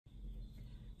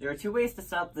There are two ways to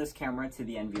set up this camera to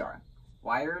the NVR,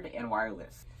 wired and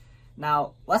wireless.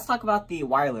 Now, let's talk about the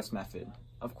wireless method.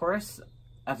 Of course,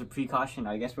 as a precaution,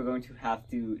 I guess we're going to have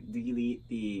to delete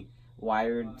the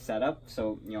wired setup.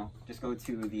 So, just go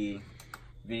to the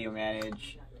video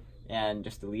manage and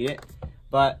just delete it.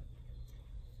 But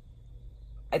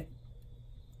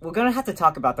we're going to have to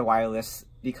talk about the wireless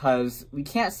because we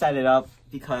can't set it up,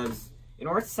 because in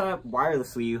order to set up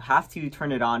wirelessly, you have to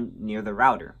turn it on near the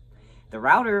router. The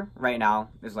router right now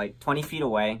is like 20 feet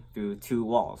away through two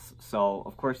walls. So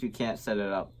of course you can't set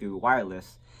it up through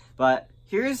wireless. But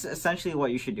here's essentially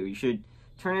what you should do. You should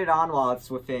turn it on while it's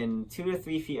within 2 to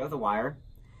 3 feet of the wire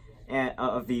and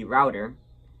of the router.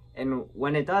 And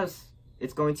when it does,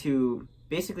 it's going to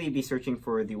basically be searching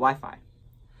for the Wi-Fi.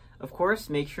 Of course,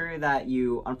 make sure that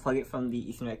you unplug it from the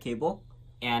Ethernet cable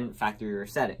and factory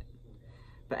reset it.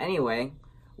 But anyway,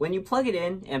 when you plug it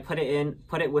in and put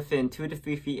it within 2 to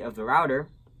 3 feet of the router,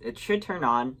 it should turn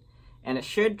on and it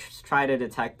should try to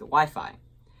detect the Wi-Fi.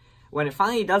 When it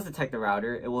finally does detect the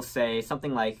router, it will say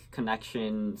something like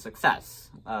connection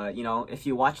success. If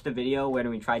you watch the video when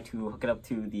we tried to hook it up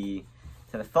to the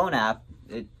phone app,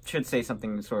 it should say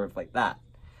something sort of like that.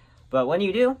 But when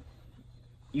you do,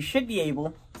 you should be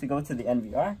able to go to the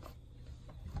NVR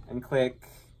and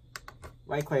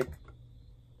right click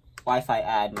Wi-Fi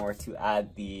add in order to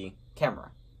add the camera.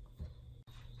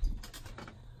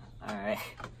 Alright,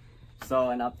 so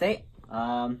an update.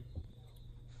 I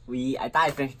thought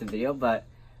I finished the video, but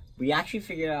we actually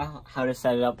figured out how to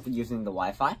set it up using the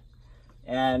Wi-Fi.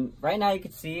 And right now you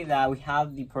can see that we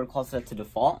have the protocol set to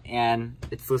default and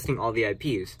it's listing all the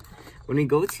IPs. When we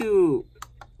go to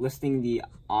listing the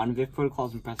ONVIF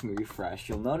protocols and pressing refresh,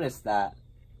 you'll notice that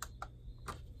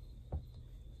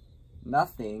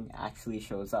nothing actually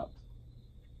shows up.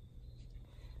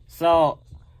 So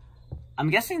I'm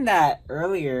guessing that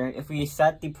earlier, if we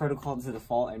set the protocol to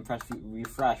default and press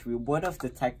refresh, we would have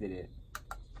detected it.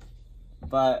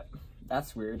 But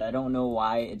that's weird. I don't know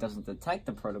why it doesn't detect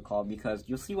the protocol, because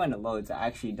you'll see when it loads, it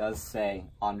actually does say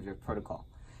ONVIF protocol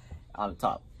on the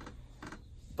top.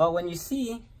 But when we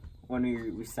set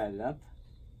it up,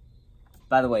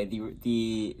 by the way,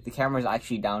 the camera is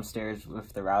actually downstairs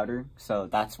with the router, so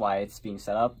that's why it's being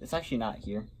set up. It's actually not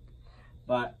here,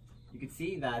 but you can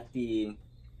see that the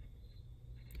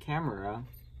camera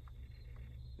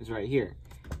is right here.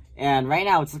 And right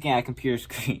now it's looking at a computer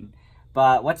screen.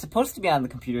 But what's supposed to be on the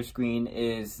computer screen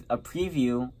is a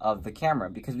preview of the camera,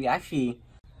 because we actually...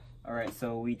 Alright,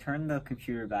 so we turn the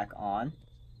computer back on.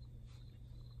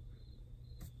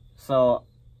 So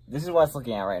this is what it's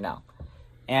looking at right now.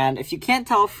 And if you can't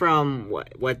tell from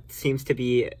what seems to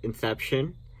be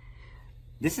Inception,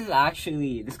 this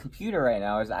computer right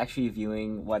now is actually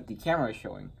viewing what the camera is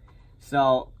showing.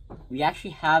 So we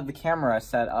actually have the camera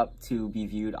set up to be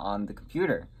viewed on the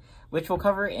computer, which we'll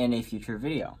cover in a future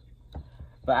video.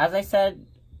 But as I said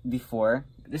before,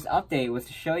 this update was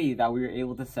to show you that we were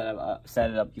able to set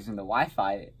it up using the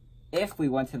Wi-Fi if we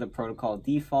went to the protocol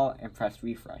default and press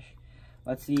refresh.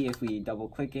 Let's see if we double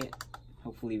click it.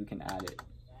 Hopefully we can add it.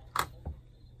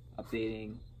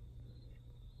 Updating.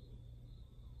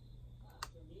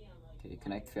 Okay,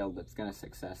 connect failed, but it's gonna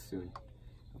success soon.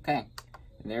 Okay,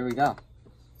 and there we go.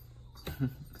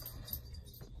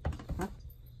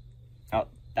 Oh,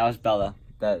 that was Bella,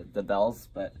 the bells,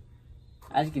 but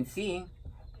as you can see,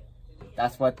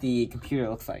 that's what the computer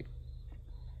looks like.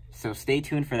 So stay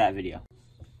tuned for that video.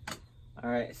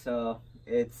 Alright, so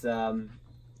it's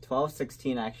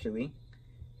 12:16 actually.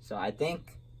 So I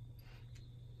think,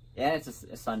 yeah, it's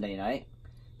a Sunday night.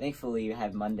 Thankfully you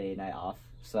have Monday night off.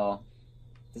 So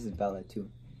this is Bella too.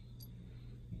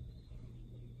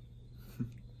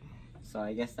 So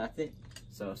I guess that's it.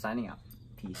 So signing out.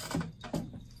 Peace.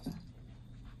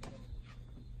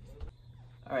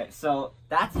 Alright, so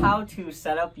that's how to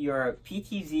set up your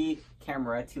PTZ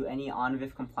camera to any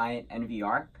ONVIF compliant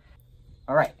NVR.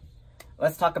 Alright,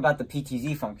 let's talk about the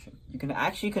PTZ function. You can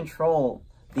actually control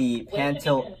the pan,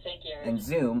 tilt, and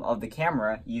zoom of the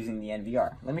camera using the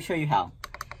NVR. Let me show you how.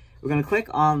 We're going to click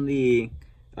on the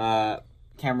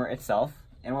camera itself,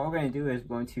 and what we're going to do is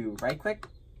we're going to right click,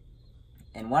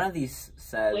 and one of these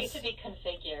says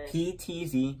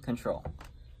PTZ control.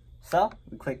 So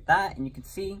we click that, and you can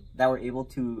see that we're able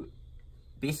to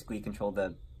basically control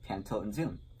the pan, tilt, and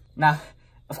zoom. Now,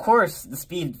 of course, the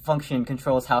speed function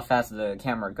controls how fast the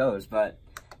camera goes, but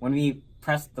when we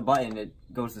press the button, it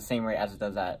goes the same rate as it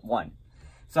does at 1.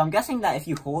 So I'm guessing that if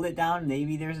you hold it down,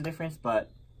 maybe there's a difference, but...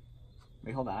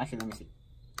 Wait, hold on. Actually, let me see.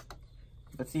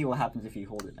 Let's see what happens if you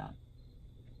hold it down.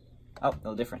 Oh,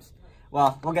 no difference.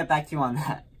 Well, we'll get back to you on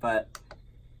that, but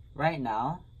right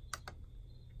now...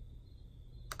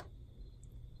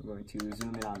 going to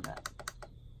zoom in on that.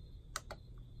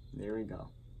 There we go.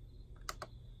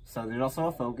 So there's also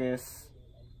a focus,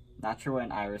 not sure what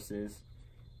an iris is.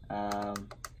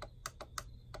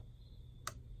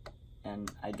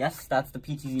 And I guess that's the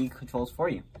PTZ controls for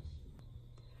you.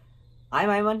 I'm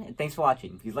EyeOnAiman, and thanks for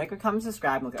watching. If you'd like or comment,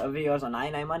 subscribe, and look at other videos on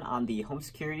EyeOnAiman on the home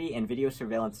security and video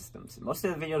surveillance systems. Most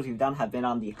of the videos we've done have been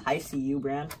on the Hiseeu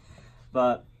brand,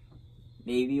 but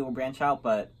maybe we'll branch out,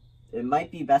 but it might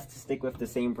be best to stick with the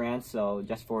same brand, so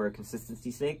just for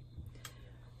consistency's sake.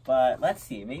 But let's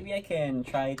see, maybe I can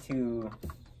try to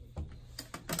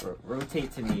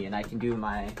rotate to me and I can do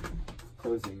my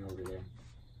closing over there.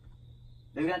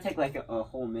 Maybe that'll take like a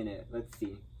whole minute. Let's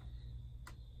see.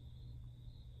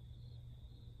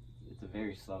 It's a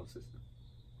very slow system.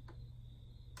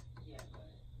 Yeah, but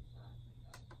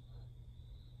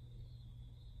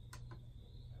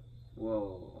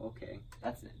whoa, okay.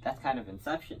 That's kind of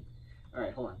Inception.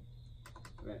 Alright, hold on.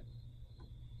 Right.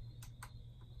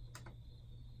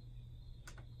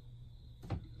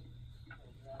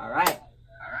 Alright.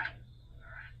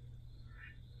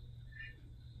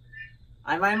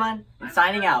 I'm EyeOnAiman, and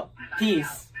signing out.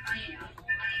 Peace.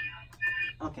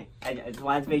 Okay, I just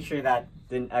wanted to make sure that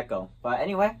didn't echo. But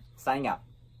anyway, signing out.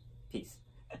 Peace.